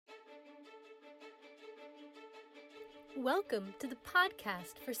Welcome to the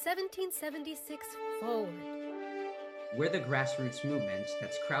podcast for 1776 Forward. We're the grassroots movement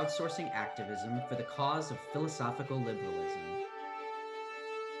that's crowdsourcing activism for the cause of philosophical liberalism.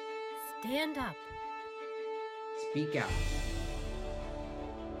 Stand up. Speak out.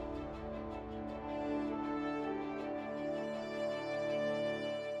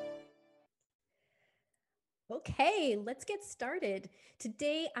 Okay, let's get started.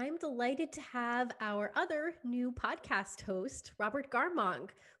 Today, I'm delighted to have our other new podcast host, Robert Garmong,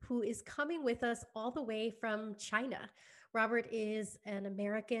 who is coming with us all the way from China. Robert is an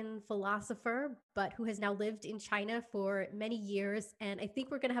American philosopher, but who has now lived in China for many years. And I think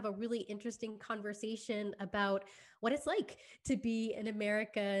we're going to have a really interesting conversation about what it's like to be an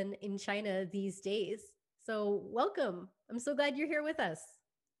American in China these days. So, welcome. I'm so glad you're here with us.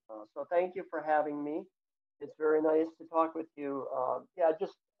 So thank you for having me. It's very nice to talk with you.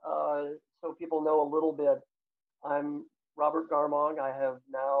 Just so people know a little bit, I'm Robert Garmong. I have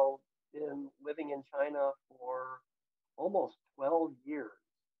now been living in China for almost 12 years.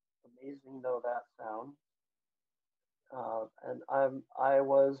 Amazing though that sounds. I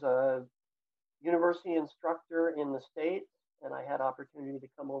was a university instructor in the States, and I had opportunity to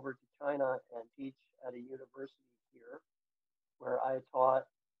come over to China and teach at a university here, where I taught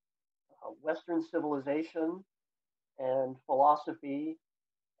Western civilization and philosophy,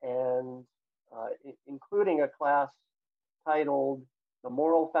 and including a class titled The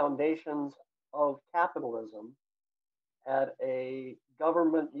Moral Foundations of Capitalism at a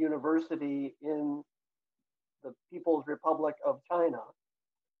government university in the People's Republic of China.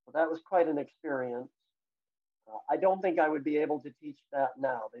 So that was quite an experience. I don't think I would be able to teach that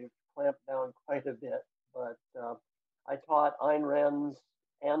now. They've clamped down quite a bit, but I taught Ayn Rand's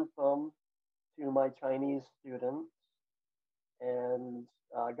Anthem to my Chinese students, and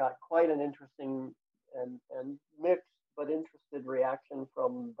got quite an interesting and mixed but interested reaction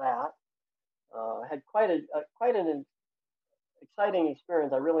from that. Had quite an exciting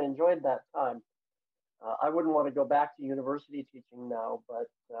experience. I really enjoyed that time. I wouldn't want to go back to university teaching now, but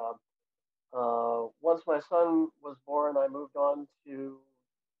once my son was born, I moved on to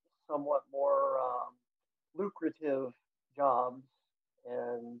somewhat more lucrative jobs,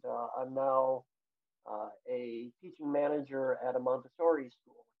 and I'm now a teaching manager at a Montessori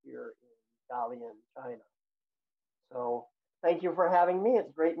school here in Dalian, China. So thank you for having me.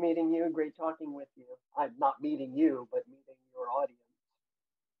 It's great meeting you, great talking with you. I'm not meeting you, but meeting your audience.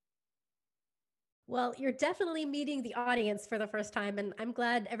 Well, you're definitely meeting the audience for the first time, and I'm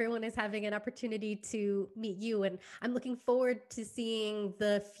glad everyone is having an opportunity to meet you. And I'm looking forward to seeing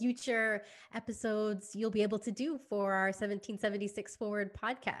the future episodes you'll be able to do for our 1776 Forward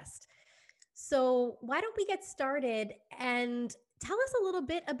podcast. So why don't we get started and tell us a little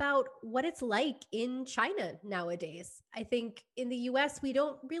bit about what it's like in China nowadays. I think in the US, we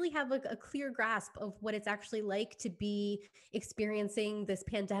don't really have a clear grasp of what it's actually like to be experiencing this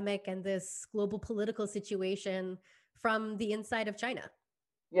pandemic and this global political situation from the inside of China.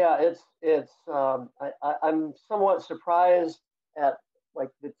 Yeah, I'm somewhat surprised at like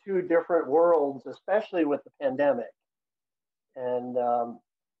the two different worlds, especially with the pandemic. And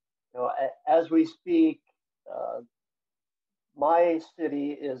as we speak, my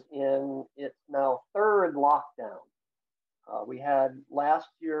city is in its now third lockdown. We had last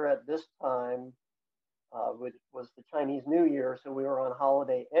year at this time, which was the Chinese New Year, so we were on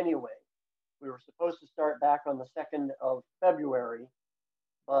holiday anyway. We were supposed to start back on the 2nd of February,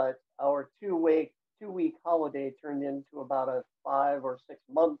 but our two-week holiday turned into about a 5 or 6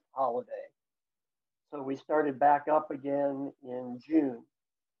 month holiday. So we started back up again in June.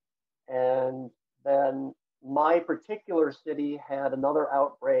 And then my particular city had another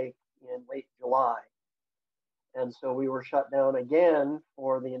outbreak in late July. And so we were shut down again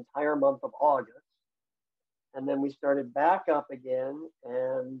for the entire month of August. And then we started back up again.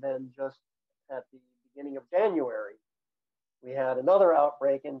 And then just at the beginning of January, we had another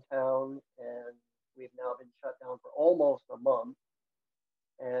outbreak in town, and we've now been shut down for almost a month.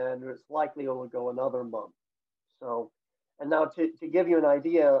 And it's likely it will go another month. So, and now to give you an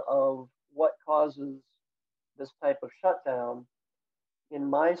idea of what causes this type of shutdown, in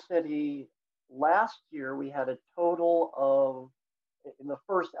my city last year, we had a total of, in the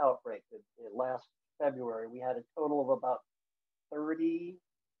first outbreak last February, we had a total of about 30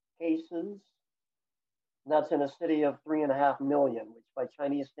 cases. And that's in a city of 3.5 million, which by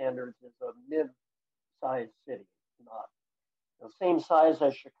Chinese standards is a mid-sized city. It's not the same size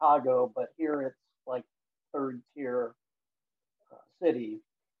as Chicago, but here it's like third tier city.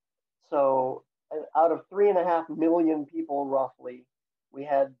 So out of 3.5 million people roughly, we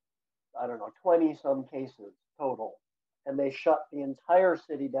had, I don't know, 20 some cases total. and they shut the entire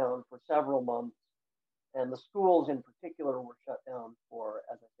city down for several months. And the schools in particular were shut down for,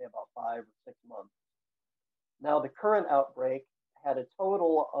 as I say, about 5 or 6 months. Now, the current outbreak had a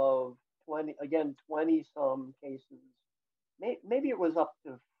total of 20 some cases. Maybe it was up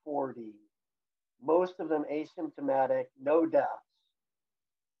to 40, most of them asymptomatic, no deaths.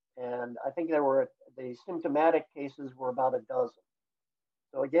 And I think the symptomatic cases were about a dozen.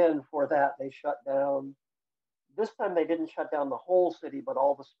 So again, for that, they shut down. This time they didn't shut down the whole city, but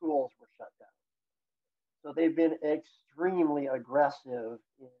all the schools were shut down. So they've been extremely aggressive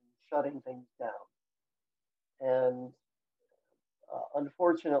in shutting things down. And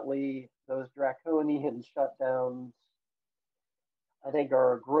unfortunately, those draconian shutdowns, I think,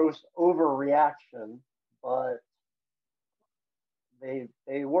 are a gross overreaction, but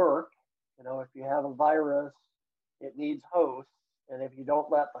they work. You know, if you have a virus, it needs hosts, and if you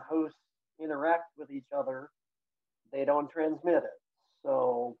don't let the hosts interact with each other, they don't transmit it.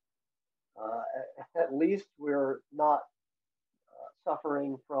 So at least we're not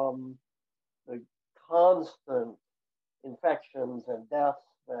suffering from the constant infections and deaths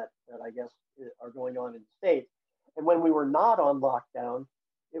that I guess are going on in the States. And when we were not on lockdown,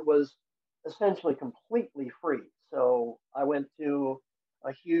 it was essentially completely free. So I went to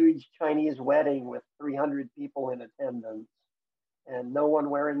a huge Chinese wedding with 300 people in attendance and no one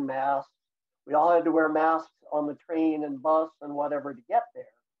wearing masks. We all had to wear masks on the train and bus and whatever to get there.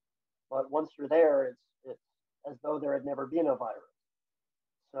 But once you're there, it's as though there had never been a virus.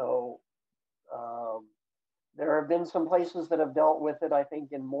 So there have been some places that have dealt with it, I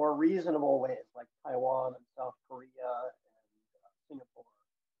think, in more reasonable ways, like Taiwan and South Korea and Singapore,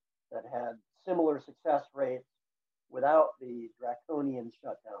 that had similar success rates without the draconian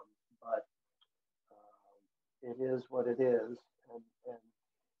shutdowns. But it is what it is. And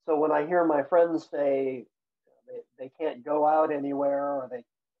so when I hear my friends say they can't go out anywhere, or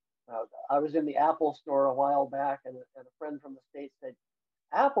I was in the Apple store a while back, and a friend from the States said,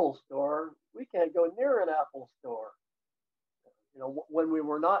 Apple store? We can't go near an Apple store. You know, when we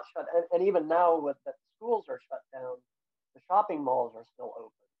were not shut, and even now with the schools are shut down, the shopping malls are still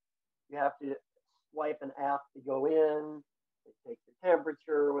open. You have to swipe an app to go in. They take the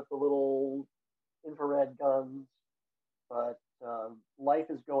temperature with the little infrared guns, but life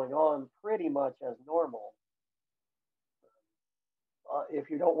is going on pretty much as normal. If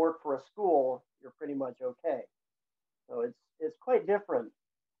you don't work for a school, you're pretty much okay. So it's quite different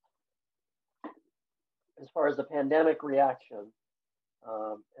as far as the pandemic reaction.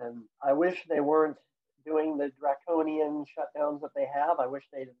 And I wish they weren't doing the draconian shutdowns that they have. I wish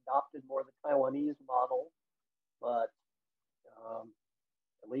they'd adopted more the Taiwanese model. But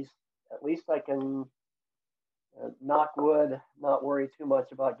at least I can, knock wood, not worry too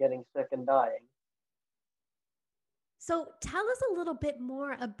much about getting sick and dying. So tell us a little bit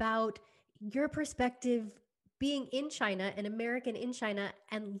more about your perspective being in China, an American in China,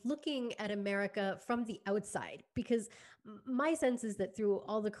 and looking at America from the outside. Because my sense is that through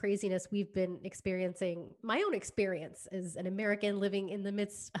all the craziness we've been experiencing, my own experience as an American living in the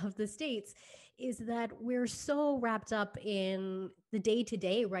midst of the States, is that we're so wrapped up in the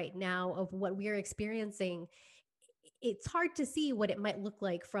day-to-day right now of what we're experiencing. It's hard to see what it might look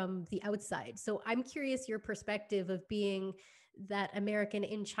like from the outside. So I'm curious your perspective of being that American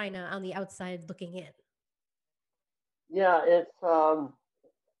in China on the outside looking in. Yeah, it's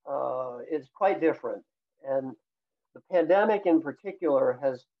quite different, and the pandemic in particular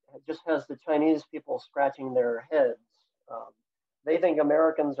has the Chinese people scratching their heads. They think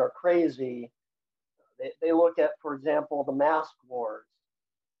Americans are crazy. They look at, for example, the mask wars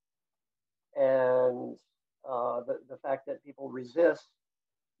and the fact that people resist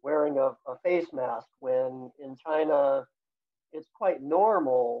wearing a face mask when in China it's quite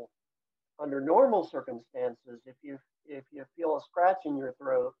normal under normal circumstances. If you feel a scratch in your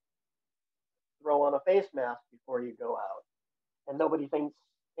throat, throw on a face mask before you go out, and nobody thinks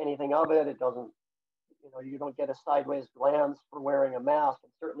anything of it. It doesn't, you don't get a sideways glance for wearing a mask,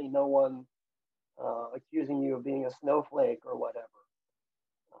 and certainly no one accusing you of being a snowflake or whatever.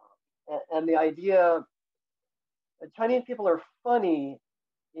 And the idea that Chinese people are funny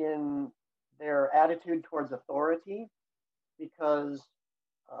in their attitude towards authority, because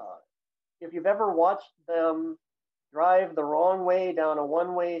if you've ever watched them drive the wrong way down a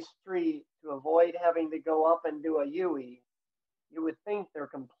one-way street to avoid having to go up and do a U-turn, you would think they're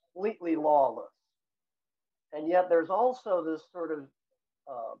completely lawless. And yet there's also this sort of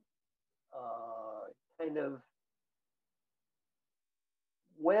kind of,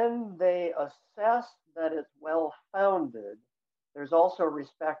 when they assess that it's well-founded, there's also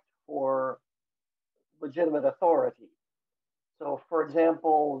respect for legitimate authority. So, for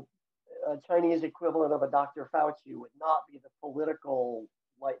example, a Chinese equivalent of a Dr. Fauci would not be the political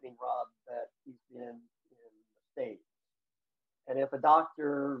lightning rod that he's been in the States. And if a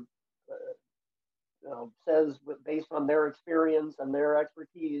doctor says, based on their experience and their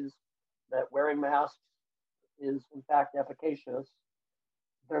expertise, that wearing masks is in fact efficacious,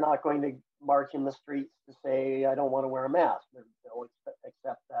 they're not going to march in the streets to say, I don't want to wear a mask. They'll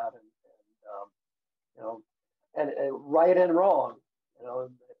accept that, and right and wrong.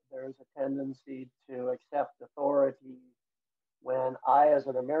 There's a tendency to accept authority when I, as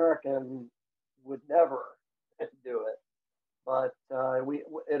an American, would never do it. But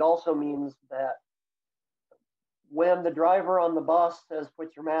it also means that when the driver on the bus says,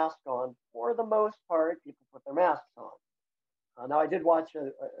 put your mask on, for the most part, people put their masks on. Now, I did watch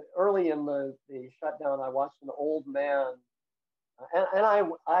early in the shutdown, I watched an old man, and I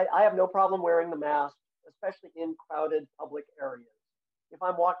have no problem wearing the mask, especially in crowded public areas. If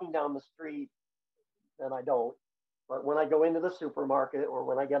I'm walking down the street, then I don't. But when I go into the supermarket or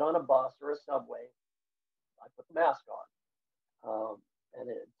when I get on a bus or a subway, I put the mask on. And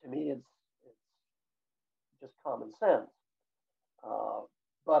to me, it's just common sense.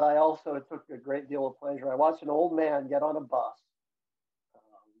 But I also took a great deal of pleasure. I watched an old man get on a bus.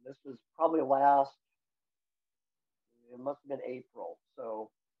 This was probably it must have been April.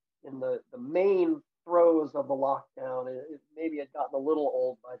 So in the main throes of the lockdown, maybe it gotten a little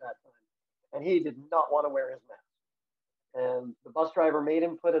old by that time. And he did not want to wear his mask. And the bus driver made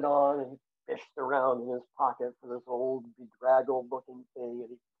him put it on, and he fished around in his pocket for this old bedraggled looking thing, and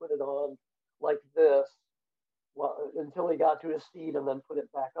he put it on like this until he got to his seat and then put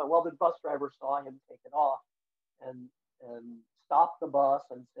it back on. Well, the bus driver saw him take it off and stopped the bus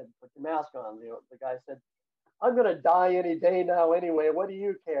and said, put your mask on. The guy said, I'm going to die any day now anyway. What do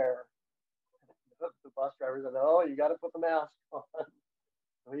you care? The bus driver said, oh, you got to put the mask on.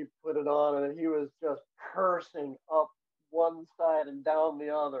 So he put it on, and he was just cursing up one side and down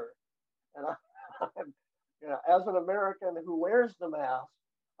the other. And as an American who wears the mask,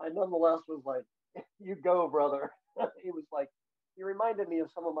 I nonetheless was like, you go, brother. He reminded me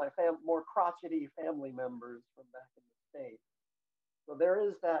of some of my more crotchety family members from back in the States. So there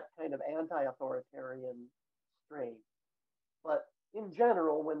is that kind of anti-authoritarian strain. But in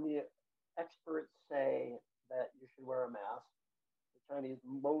general, when the experts say that you should wear a mask, the Chinese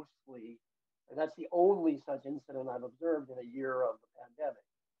mostly, and that's the only such incident I've observed in a year of the pandemic.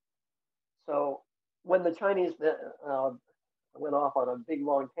 So when the Chinese, I went off on a big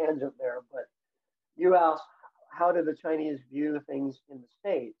long tangent there, but you asked, how do the Chinese view things in the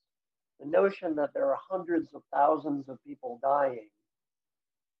States? The notion that there are hundreds of thousands of people dying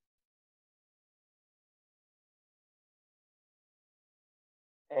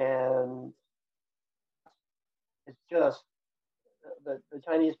and it's just, the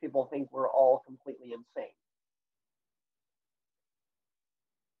Chinese people think we're all completely insane.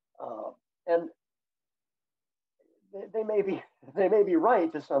 And they may be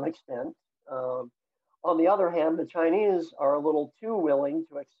right to some extent. On the other hand, the Chinese are a little too willing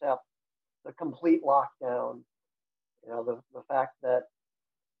to accept the complete lockdown. The fact that,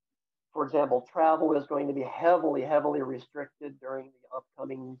 for example, travel is going to be heavily, heavily restricted during the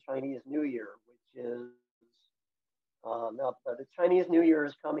upcoming Chinese New Year, which is now the Chinese New Year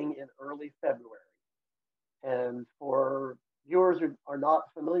is coming in early February. And for viewers who are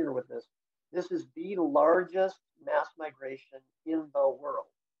not familiar with this is the largest mass migration in the world.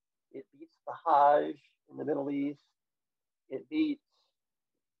 It beats the Hajj in the Middle East. It beats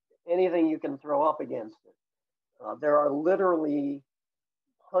anything you can throw up against it. There are literally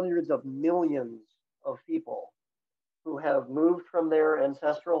hundreds of millions of people who have moved from their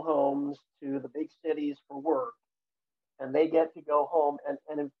ancestral homes to the big cities for work, and they get to go home,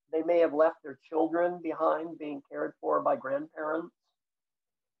 and they may have left their children behind being cared for by grandparents.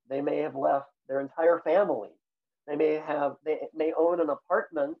 They may have left their entire family. They may own an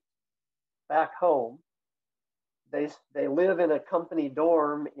apartment back home. They live in a company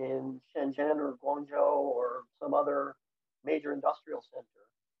dorm in Shenzhen or Guangzhou or some other major industrial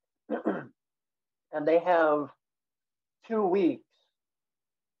center. And they have 2 weeks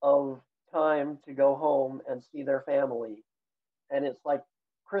of time to go home and see their family. And it's like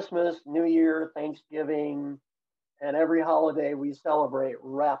Christmas, New Year, Thanksgiving, and every holiday we celebrate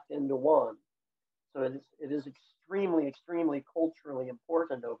wrapped into one. So it is extremely, extremely culturally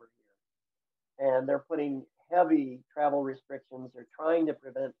important over here. And they're putting heavy travel restrictions. They're trying to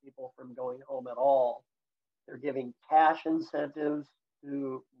prevent people from going home at all. They're giving cash incentives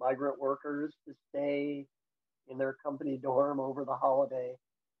to migrant workers to stay in their company dorm over the holiday.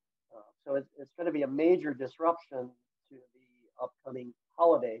 So it's going to be a major disruption to the upcoming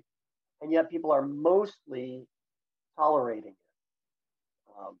holiday, and yet people are mostly tolerating it.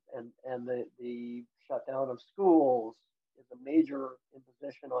 And the shutdown of schools is a major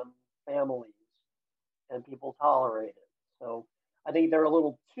imposition on families, and people tolerate it. So I think they're a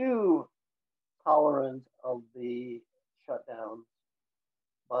little too tolerant of the shutdown.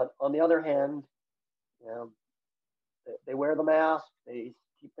 But on the other hand, you know, they wear the mask, they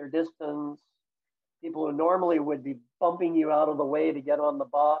keep their distance. People who normally would be bumping you out of the way to get on the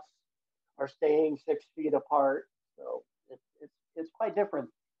bus are staying 6 feet apart. So it's quite different.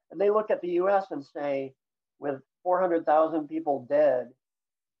 And they look at the US and say, with 400,000 people dead,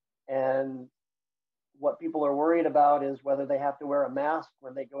 and what people are worried about is whether they have to wear a mask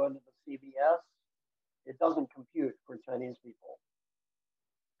when they go into the CVS, it doesn't compute for Chinese people.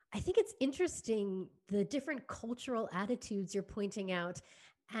 I think it's interesting the different cultural attitudes you're pointing out.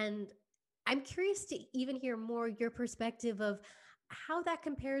 And I'm curious to even hear more your perspective of how that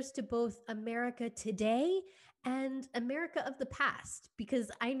compares to both America today and America of the past.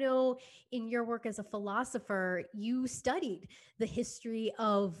 Because I know in your work as a philosopher, you studied the history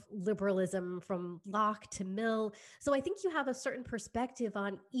of liberalism from Locke to Mill. So I think you have a certain perspective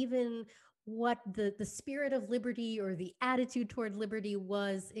on even what the spirit of liberty or the attitude toward liberty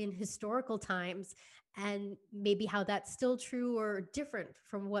was in historical times, and maybe how that's still true or different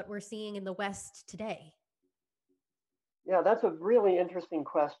from what we're seeing in the West today. Yeah, that's a really interesting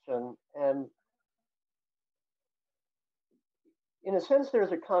question. And in a sense,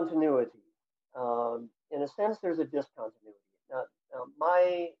 there's a continuity. In a sense, there's a discontinuity. Now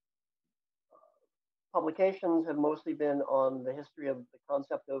my publications have mostly been on the history of the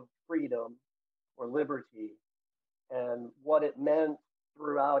concept of freedom or liberty and what it meant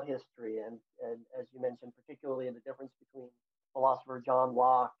throughout history. And as you mentioned, particularly the difference between philosopher John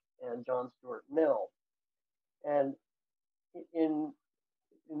Locke and John Stuart Mill. And in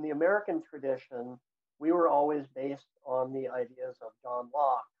the American tradition, we were always based on the ideas of John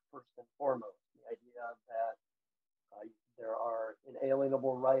Locke, first and foremost, the idea that there are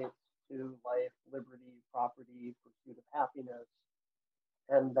inalienable rights to life, liberty, property, pursuit of happiness,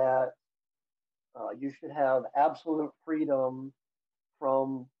 and that you should have absolute freedom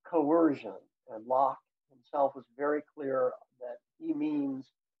from coercion. And Locke himself was very clear that he means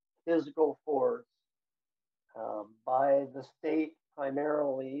physical force by the state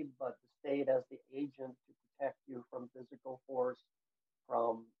primarily, but the state as the agent to protect you from physical force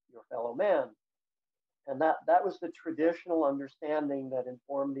from your fellow man. And that was the traditional understanding that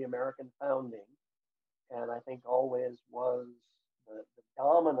informed the American founding, and I think always was the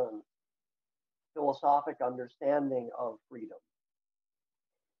dominant philosophic understanding of freedom.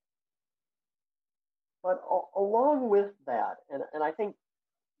 But along with that, and I think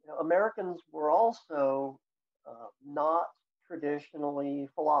Americans were also not traditionally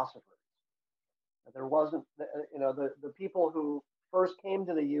philosophers. There wasn't, the people who first came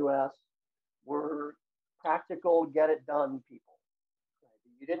to the U.S. were practical, get it done people.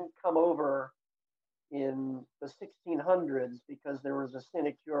 Right? You didn't come over in the 1600s because there was a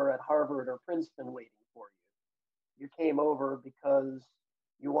sinecure at Harvard or Princeton waiting for you. You came over because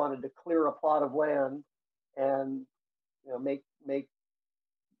you wanted to clear a plot of land and make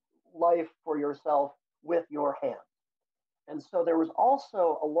life for yourself with your hands. And so there was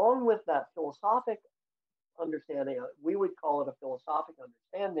also, along with that philosophic understanding, we would call it a philosophic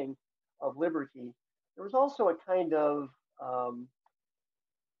understanding of liberty, there was also a kind of,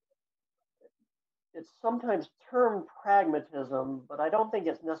 it's sometimes termed pragmatism, but I don't think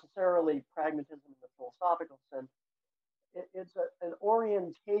it's necessarily pragmatism in the philosophical sense. It's an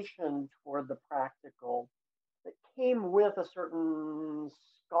orientation toward the practical that came with a certain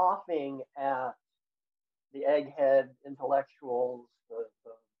scoffing at the egghead intellectuals, the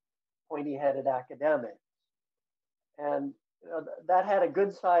pointy-headed academics. And that had a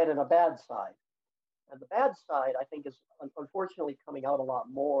good side and a bad side. And the bad side, I think, is unfortunately coming out a lot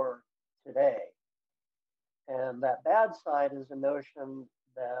more today. And that bad side is the notion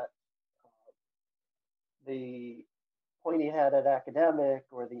that the pointy-headed academic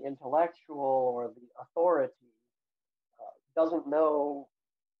or the intellectual or the authority doesn't know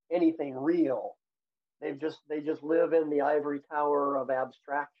anything real. They just live in the ivory tower of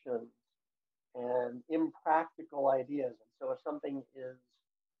abstraction and impractical ideas. And so if something is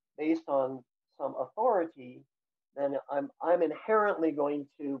based on some authority, then I'm inherently going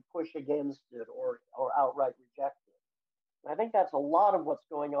to push against it or outright reject it. And I think that's a lot of what's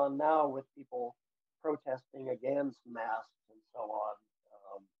going on now with people protesting against masks and so on,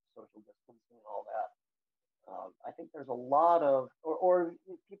 social distancing and all that. I think there's a lot of, or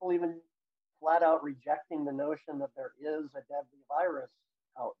people even flat out rejecting the notion that there is a deadly virus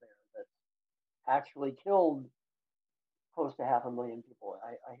out there that actually killed close to 500,000 people.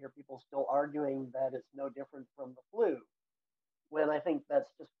 I hear people still arguing that it's no different from the flu, when I think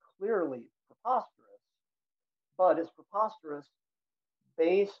that's just clearly preposterous. But it's preposterous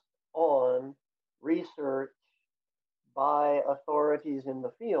based on research by authorities in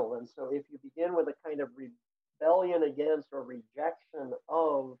the field. And so if you begin with a kind of rebellion against or rejection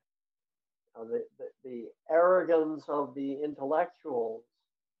of the arrogance of the intellectuals,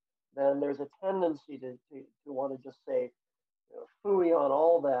 then there's a tendency to want to just say, phooey on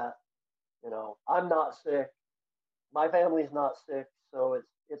all that. I'm not sick, my family's not sick, so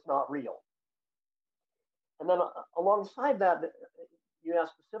it's not real. And then alongside that, you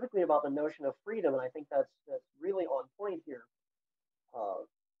asked specifically about the notion of freedom, and I think that's really on point here.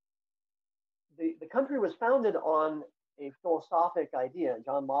 The country was founded on a philosophic idea.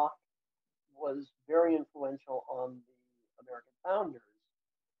 John Locke was very influential on the American founders,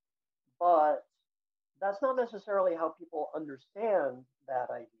 but that's not necessarily how people understand that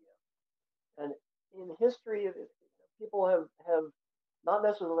idea. And in history, people have not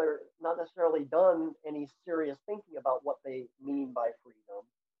necessarily done any serious thinking about what they mean by freedom.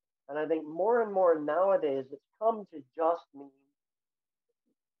 And I think more and more nowadays, it's come to just mean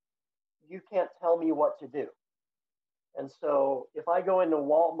you can't tell me what to do. And so if I go into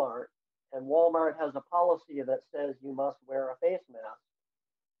Walmart and Walmart has a policy that says you must wear a face mask,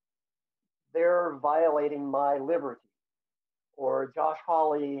 they're violating my liberty. Or Josh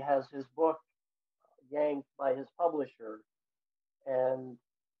Hawley has his book yanked by his publisher, and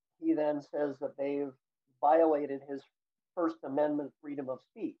he then says that they've violated his First Amendment freedom of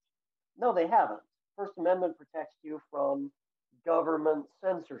speech. No, they haven't. First Amendment protects you from government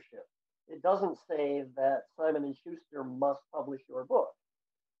censorship. It doesn't say that Simon & Schuster must publish your book.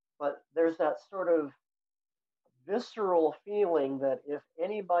 But there's that sort of visceral feeling that if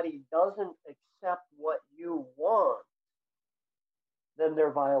anybody doesn't accept what you want, then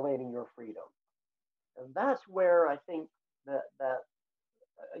they're violating your freedom. And that's where I think that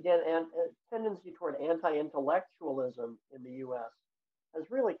again, a tendency toward anti-intellectualism in the US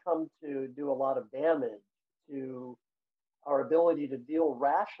has really come to do a lot of damage to our ability to deal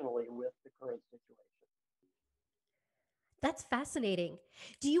rationally with the current situation. That's fascinating.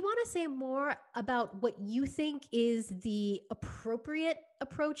 Do you want to say more about what you think is the appropriate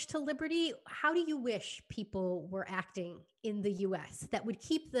approach to liberty? How do you wish people were acting in the US that would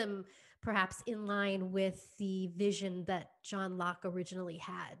keep them perhaps in line with the vision that John Locke originally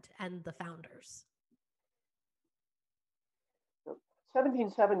had and the founders?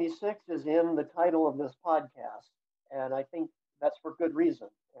 1776 is in the title of this podcast, and I think that's for good reason.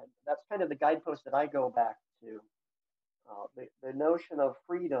 And that's kind of the guidepost that I go back to. The notion of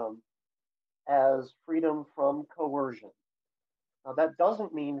freedom as freedom from coercion. Now, that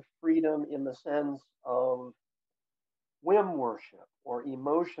doesn't mean freedom in the sense of whim worship or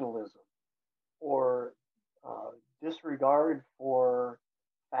emotionalism or disregard for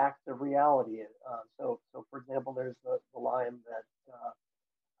facts of reality. So for example, there's the line that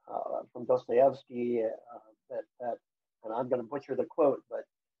from Dostoevsky that, and I'm going to butcher the quote, but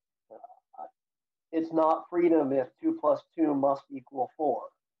it's not freedom if 2 + 2 must equal 4.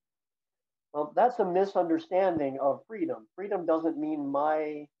 Well, that's a misunderstanding of freedom. Freedom doesn't mean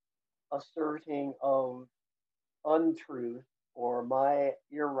my asserting of untruth or my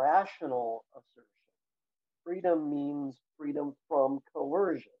irrational assertion. Freedom means freedom from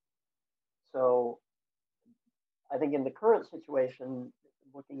coercion. So I think in the current situation,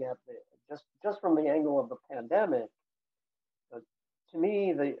 looking at just from the angle of the pandemic, to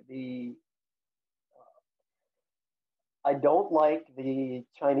me, I don't like the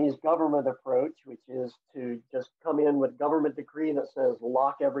Chinese government approach, which is to just come in with government decree that says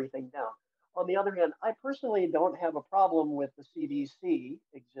lock everything down. On the other hand, I personally don't have a problem with the CDC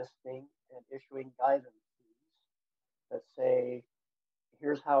existing and issuing guidance that say,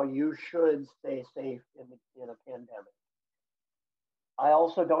 here's how you should stay safe in a pandemic. I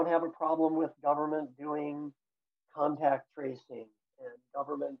also don't have a problem with government doing contact tracing and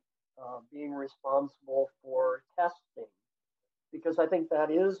government being responsible for testing, because I think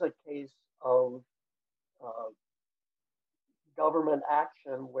that is a case of government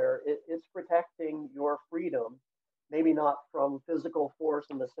action where it's protecting your freedom, maybe not from physical force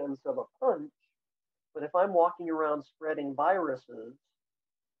in the sense of a punch, but if I'm walking around spreading viruses,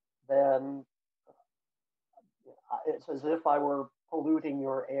 then it's as if I were polluting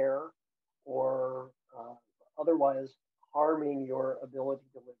your air or otherwise harming your ability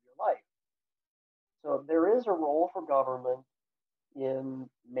to live your life. So there is a role for government in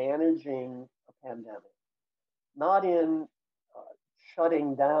managing a pandemic, not in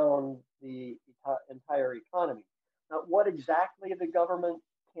shutting down the entire economy. Now, what exactly the government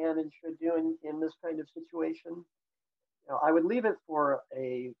can and should do in this kind of situation, I would leave it for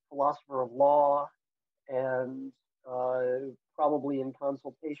a philosopher of law and probably in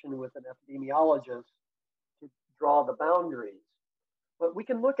consultation with an epidemiologist to draw the boundaries. But we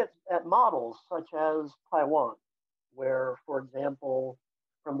can look at models such as Taiwan, where, for example,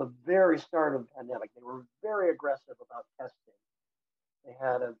 from the very start of the pandemic, they were very aggressive about testing. They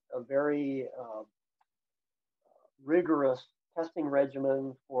had a very rigorous testing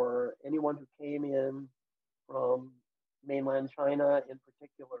regimen for anyone who came in from mainland China in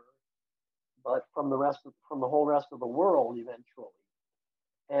particular, but from the whole rest of the world eventually.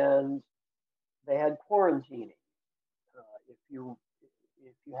 And they had quarantining. If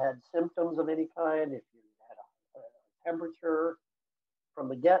you had symptoms of any kind, if you had a temperature from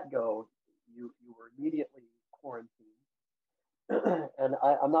the get-go, you were immediately quarantined. And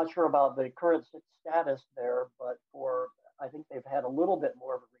I'm not sure about the current status there, but I think they've had a little bit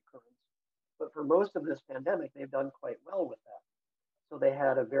more of a recurrence. But for most of this pandemic, they've done quite well with that. So they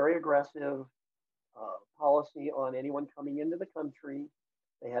had a very aggressive policy on anyone coming into the country.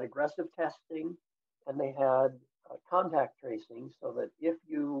 They had aggressive testing, and they had contact tracing, so that if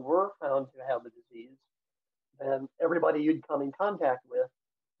you were found to have the disease, then everybody you'd come in contact with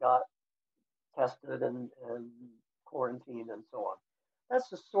got tested and quarantined and so on. That's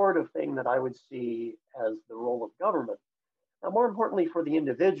the sort of thing that I would see as the role of government. Now, more importantly for the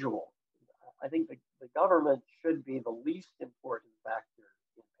individual, I think the government should be the least important factor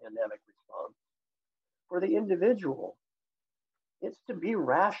in pandemic response. For the individual, it's to be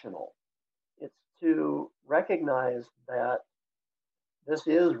rational. It's to recognize that this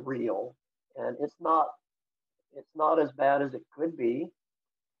is real and it's not as bad as it could be.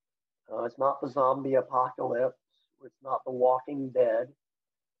 It's not the zombie apocalypse. It's not the Walking Dead.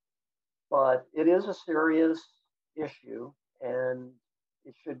 But it is a serious issue and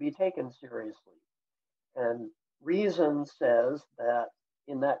it should be taken seriously. And reason says that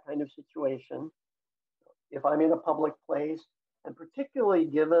in that kind of situation, if I'm in a public place, and particularly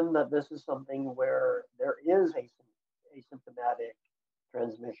given that this is something where there is asymptomatic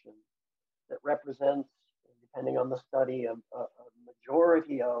transmission that represents, depending on the study, a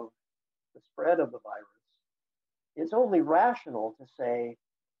majority of the spread of the virus, it's only rational to say,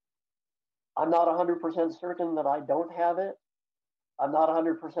 I'm not 100% certain that I don't have it. I'm not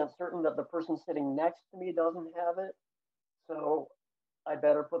 100% certain that the person sitting next to me doesn't have it. So I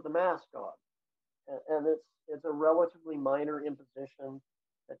better put the mask on. And it's a relatively minor imposition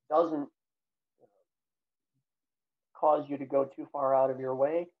that doesn't cause you to go too far out of your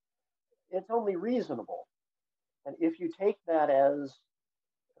way. It's only reasonable. And if you take that as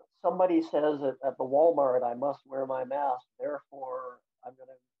somebody says at the Walmart, I must wear my mask, therefore I'm going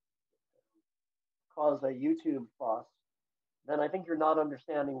to cause a YouTube fuss, then I think you're not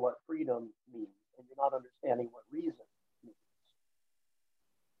understanding what freedom means, and you're not understanding what reason means.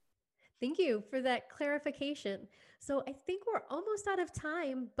 Thank you for that clarification. So I think we're almost out of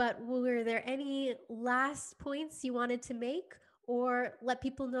time, but were there any last points you wanted to make or let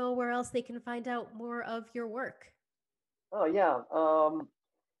people know where else they can find out more of your work? Oh, yeah.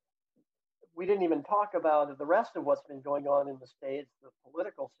 We didn't even talk about the rest of what's been going on in the States, the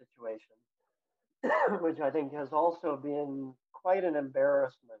political situation, which I think has also been quite an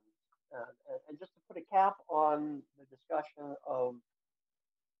embarrassment. And just to put a cap on the discussion of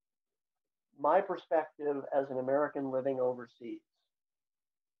my perspective as an American living overseas.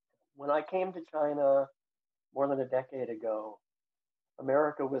 When I came to China more than a decade ago,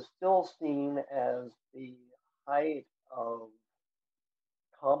 America was still seen as the height of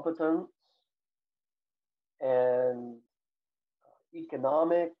competence and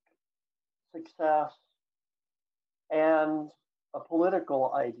economic success and a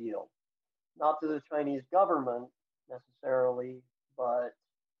political ideal, not to the Chinese government necessarily, but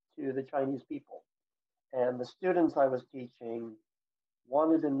to the Chinese people. And the students I was teaching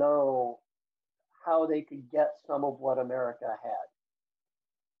wanted to know how they could get some of what America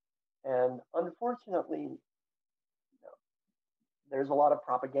had. And unfortunately, there's a lot of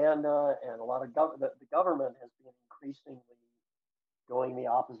propaganda and a lot of the government has been increasingly going the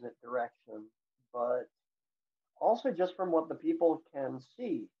opposite direction. But also just from what the people can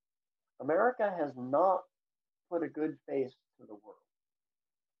see, America has not put a good face to the world.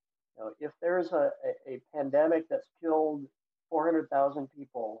 If there's a pandemic that's killed 400,000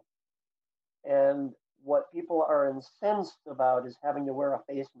 people, and what people are incensed about is having to wear a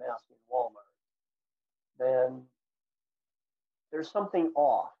face mask in Walmart, then there's something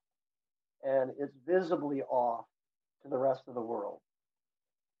off, and it's visibly off to the rest of the world.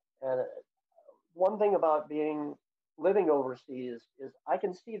 And one thing about living overseas is I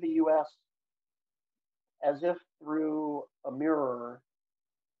can see the U.S. as if through a mirror,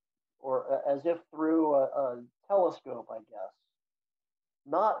 or as if through a telescope, I guess,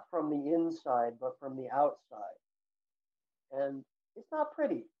 not from the inside, but from the outside. And it's not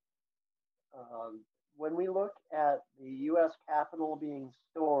pretty. When we look at the U.S. Capitol being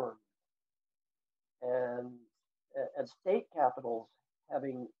stormed and at state capitals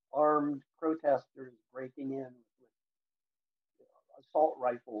having armed protesters breaking in with assault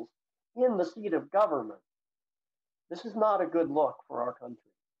rifles in the seat of government, this is not a good look for our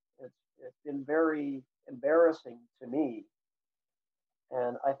country. It's been very embarrassing to me.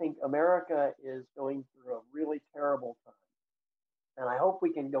 And I think America is going through a really terrible time. And I hope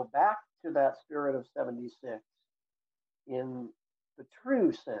we can go back to that spirit of 76 in the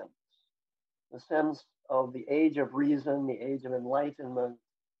true sense, the sense of the age of reason, the age of enlightenment,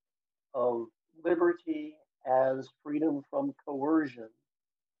 of liberty as freedom from coercion.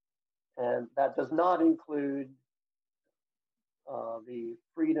 And that does not include the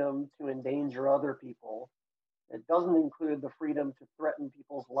freedom to endanger other people. It doesn't include the freedom to threaten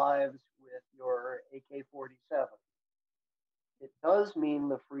people's lives with your AK-47. It does mean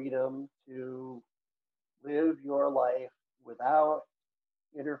the freedom to live your life without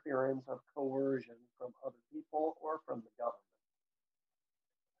interference of coercion from other people or from the government.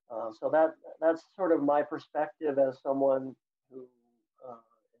 So that's sort of my perspective as someone who has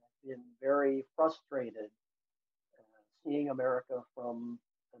been very frustrated seeing America from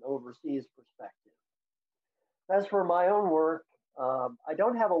an overseas perspective. As for my own work, I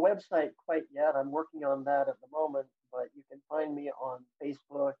don't have a website quite yet. I'm working on that at the moment, but you can find me on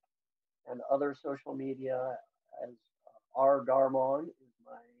Facebook and other social media as R. Garmong is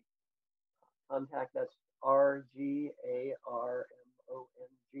my contact. That's RGARMONG.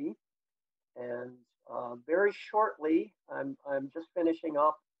 And very shortly, I'm just finishing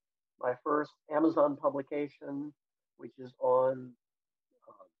up my first Amazon publication, which is on,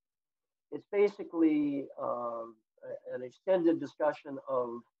 it's basically an extended discussion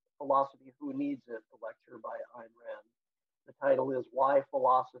of Philosophy, Who Needs It, the lecture by Ayn Rand. The title is Why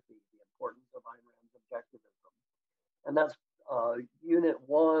Philosophy? The Importance of Ayn Rand's Objectivism. And that's unit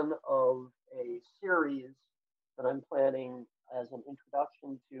one of a series that I'm planning as an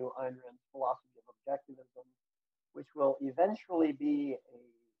introduction to Ayn Rand's philosophy of objectivism, which will eventually be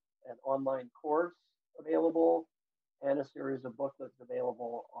an online course available and a series of booklets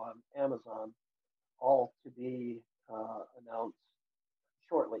available on Amazon, all to be announced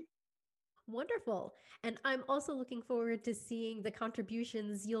shortly. Wonderful. And I'm also looking forward to seeing the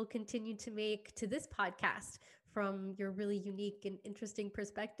contributions you'll continue to make to this podcast from your really unique and interesting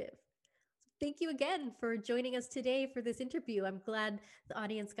perspective. Thank you again for joining us today for this interview. I'm glad the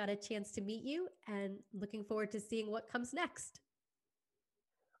audience got a chance to meet you and looking forward to seeing what comes next.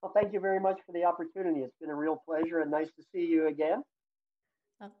 Well, thank you very much for the opportunity. It's been a real pleasure and nice to see you again.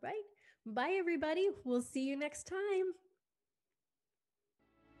 All right. Bye, everybody. We'll see you next time.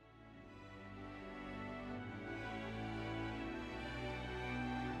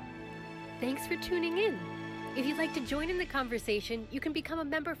 Thanks for tuning in. If you'd like to join in the conversation, you can become a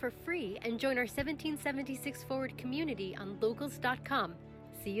member for free and join our 1776 Forward community on locals.com.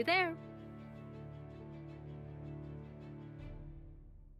 See you there.